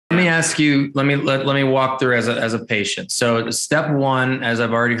ask you, let me walk through as a patient. So step one, as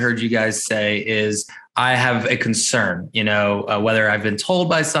I've already heard you guys say, is I have a concern, whether I've been told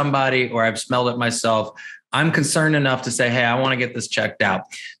by somebody or I've smelled it myself. I'm concerned enough to say, hey, I want to get this checked out.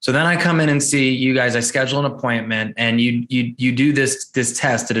 So then I come in and see you guys. I schedule an appointment, and you do this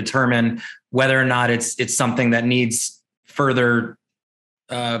test to determine whether or not it's something that needs further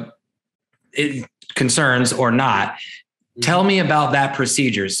concerns or not. Tell me about that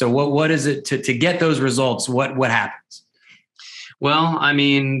procedure. So what is it to get those results? What happens? Well, I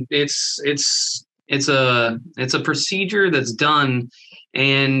mean, it's a procedure that's done,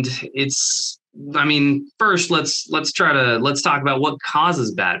 and first let's talk about what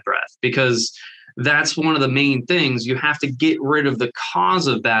causes bad breath, because that's one of the main things. You have to get rid of the cause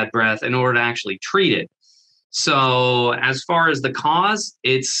of bad breath in order to actually treat it. So as far as the cause,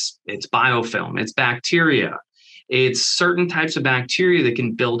 it's biofilm, it's bacteria. It's certain types of bacteria that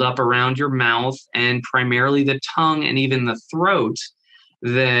can build up around your mouth and primarily the tongue and even the throat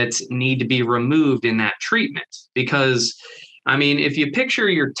that need to be removed in that treatment. Because, I mean, if you picture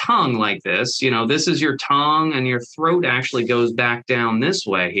your tongue like this, this is your tongue and your throat actually goes back down this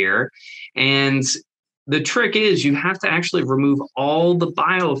way here. And the trick is you have to actually remove all the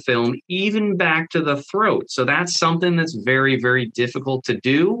biofilm, even back to the throat. So that's something that's very, very difficult to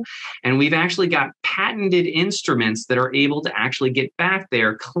do. And we've actually got patented instruments that are able to actually get back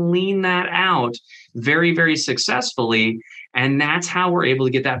there, clean that out very, very successfully. And that's how we're able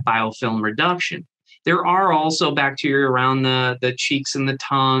to get that biofilm reduction. There are also bacteria around the cheeks and the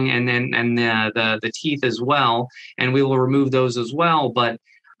tongue and the teeth as well. And we will remove those as well. But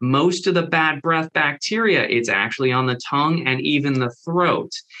most of the bad breath bacteria, it's actually on the tongue and even the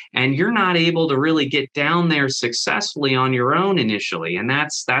throat. And you're not able to really get down there successfully on your own initially. And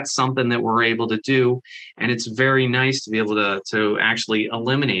that's something that we're able to do. And it's very nice to be able to actually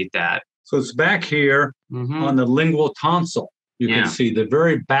eliminate that. So it's back here on the lingual tonsil. You can see the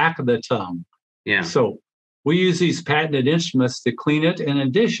very back of the tongue. Yeah. So we use these patented instruments to clean it. In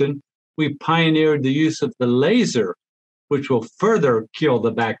addition, we pioneered the use of the laser, which will further kill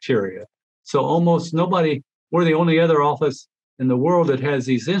the bacteria. So almost nobody, we're the only other office in the world that has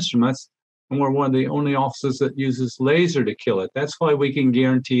these instruments, and we're one of the only offices that uses laser to kill it. That's why we can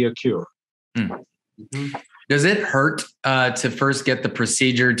guarantee a cure. Does it hurt to first get the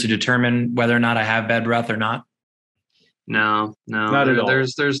procedure to determine whether or not I have bad breath or not? No, not at all.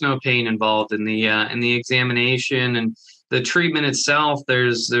 There's no pain involved in the examination, and the treatment itself.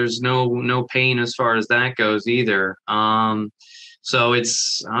 There's no pain as far as that goes either. So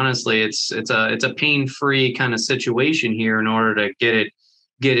it's honestly it's a pain-free kind of situation here in order to get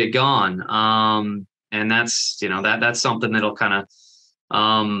it gone. And that's that's something that'll kind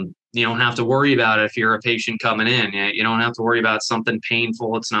of you don't have to worry about it if you're a patient coming in. You don't have to worry about something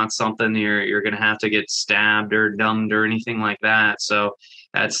painful. It's not something you're going to have to get stabbed or dumbed or anything like that. So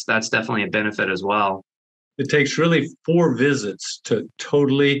that's definitely a benefit as well. It takes really 4 visits to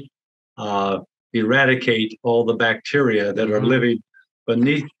totally eradicate all the bacteria that are living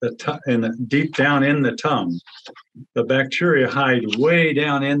beneath and deep down in the tongue. The bacteria hide way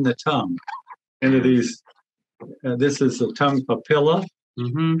down in the tongue into these. This is the tongue papilla.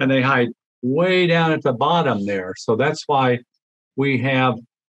 And they hide way down at the bottom there. So that's why we have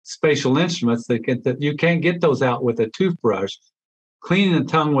spatial instruments that you can't get those out with a toothbrush. Cleaning the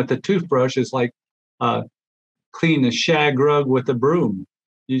tongue with a toothbrush is like cleaning a shag rug with a broom.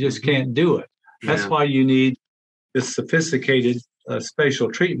 You just can't do it. That's why you need this sophisticated spatial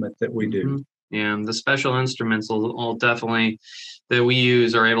treatment that we do. Yeah, the special instruments will definitely that we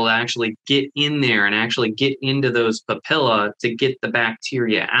use are able to actually get in there and actually get into those papilla to get the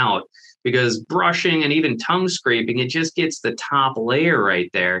bacteria out. Because brushing and even tongue scraping, it just gets the top layer right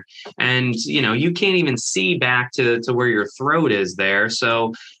there. And, you can't even see back to where your throat is there.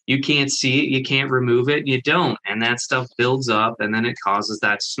 So you can't see it, you can't remove it, you don't. And that stuff builds up and then it causes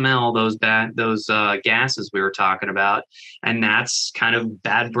that smell, those gases we were talking about. And that's kind of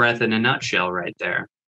bad breath in a nutshell right there.